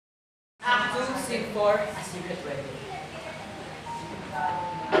Act 2, Scene 4, A Secret Wedding.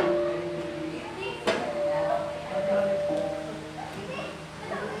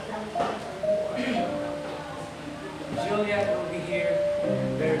 Juliet will be here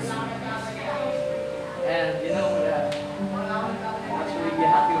very soon. And you know that actually be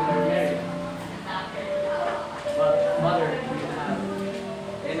happy when we're married. But mother, do you have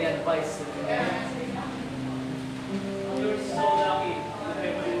any advice to the married? You're so lucky that I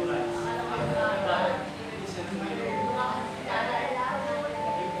know you guys. But listen to me.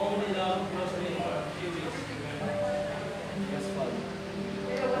 You only love Rosalie for a few weeks. Yes, Father.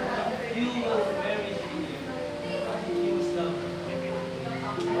 You will marry Juliet. You will love her.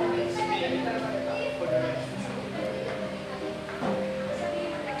 Stay for the rest.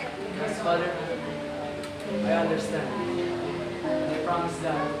 Yes, Father. I understand. And I promise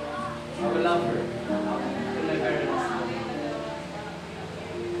that I will love her till my very last day.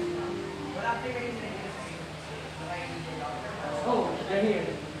 Oh, they're here.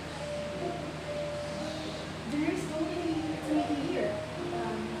 The nurse told me to meet you here.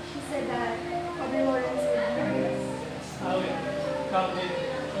 She said that Father Lawrence would marry us. I will come with you.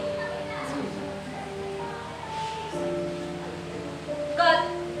 Cut!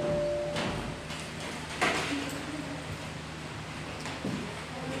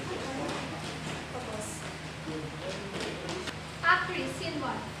 Act 3, Scene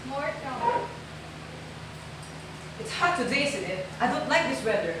 1. More trouble. It's hot today, isn't it? I don't like this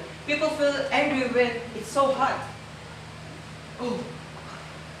weather. People feel angry when it's so hot. Oh.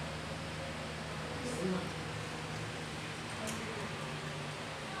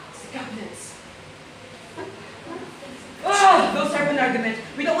 It's the cabinets. Oh, those are an argument.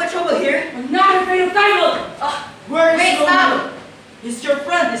 We don't want trouble here. I'm not afraid of trouble! Where is Wait, Romeo? stop! He's your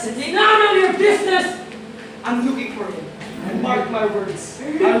friend, isn't he? None of your business! I'm looking for him. And mark my words, I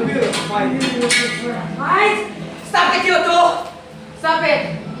will find him. Right? Stop it, you two! Stop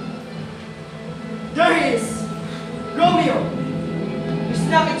it! There he is! Romeo! You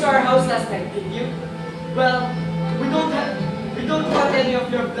snuck into our house last night, didn't you? Well, we don't want any of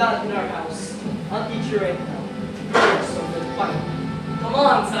your blood in our house. I'll teach you right now. You're so good. Fine. Come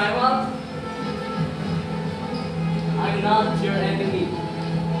on, Simon! I'm not your enemy.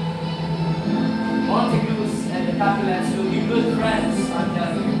 Montagues and the Capulets will be good friends, I'm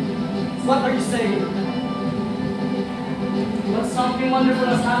telling you. What are you saying? But something wonderful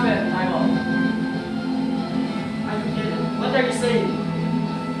has happened, Simon. I'm kidding. What are you saying?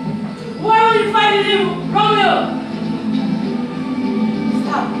 Why would you fight with him, Romeo?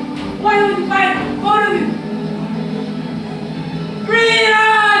 Stop! Why would you fight both of you? Freedom!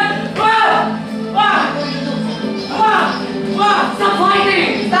 Stop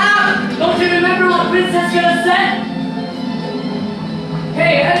fighting! Stop! Don't you remember what Princess Juliet said?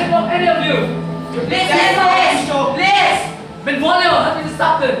 Hey, any of you! Please! Benvolio, help me to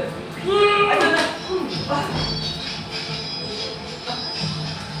stop them!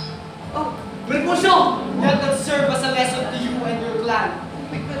 Mercutio! Let that serve as a lesson to you and your clan.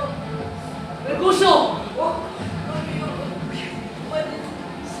 Mercutio!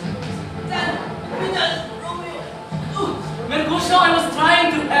 Mercutio, I was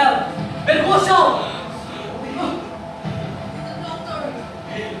trying to help! Mercutio!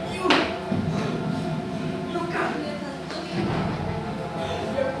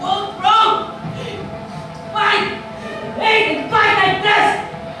 You're both wrong! Fight! Hate and fight like this!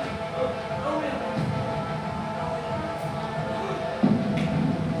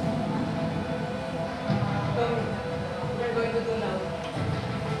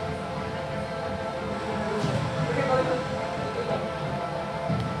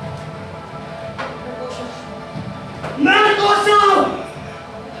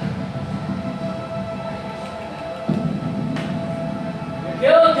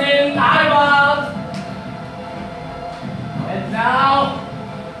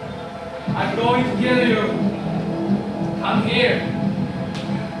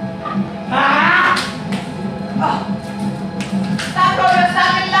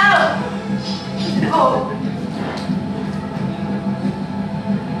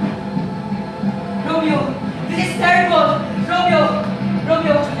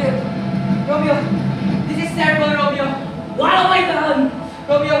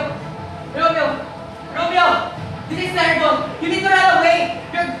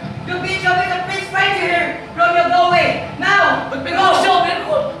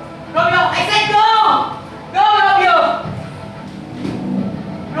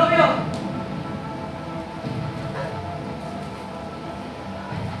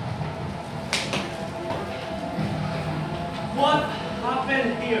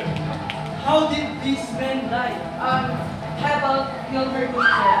 Sir, how did these men die? Tybalt killed Mercutio,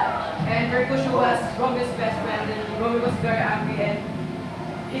 sir. And Mercutio was Romeo's best friend, and Romeo was very angry and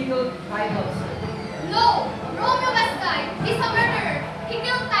he killed Tybalt, sir. No! Romeo was died. He's a murderer. He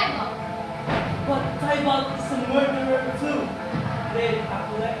killed Tybalt. But Tybalt is a murderer too. Lady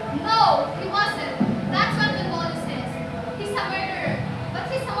Act2. No, he wasn't. That's what the law says. He's a murderer. But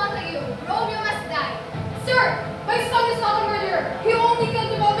he's someone like you. Romeo must die. Sir, my son is not a murderer. He only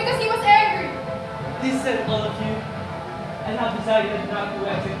killed them all because he was angry. Listen, all of you. I have decided not to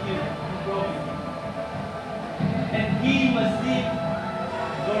execute Romeo. And he must leave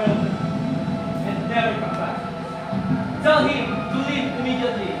the world and never come back. Tell him to leave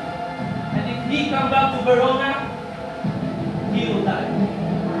immediately. And if he comes back to Verona, he will die.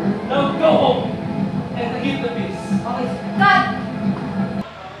 Now go home and keep the peace. Okay, sir. Cut!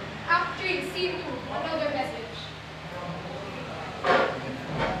 Act 3, Scene 2, another message.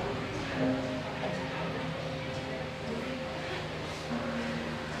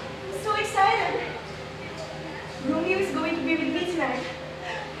 I'm so excited. Romeo is going to be with me tonight.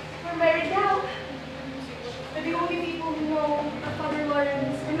 We're married now. We're the only people who know our Father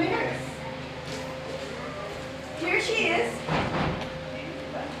Lawrence and my nurse. Here she is.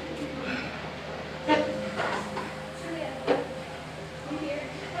 Juliet, I'm here.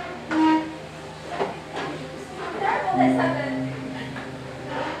 Terrible has happened.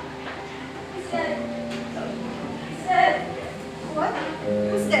 He said, what?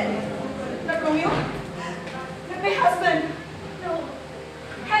 Who's dead? Not Romeo? Not my husband? No.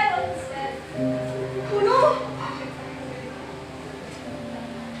 Tybalt is dead. Oh no!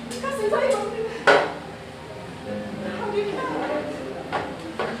 Cousin Tybalt. How did you know?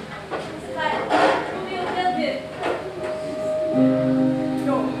 Romeo killed him.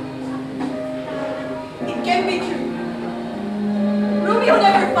 No. It can't be true. Romeo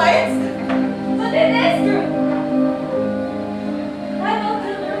never fights. But it is true. Tybalt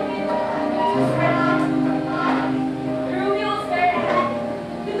killed Romeo. Romeo was very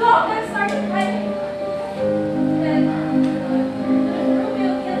happy. The dog then started fighting. Then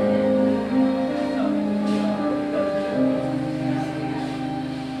Romeo killed him.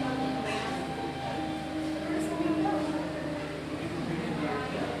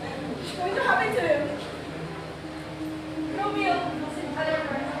 What's going to happen to him? Romeo was in other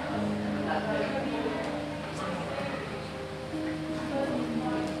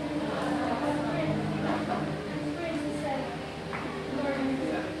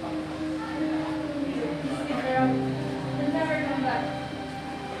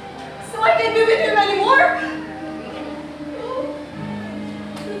So I can't be with him anymore?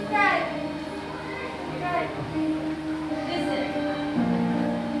 He cried. He cried. Listen.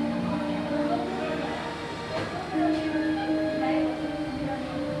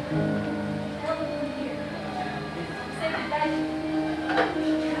 Say goodbye.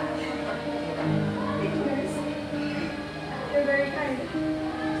 Thank you, nurse. You're very kind.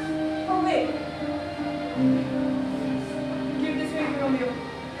 Oh, wait.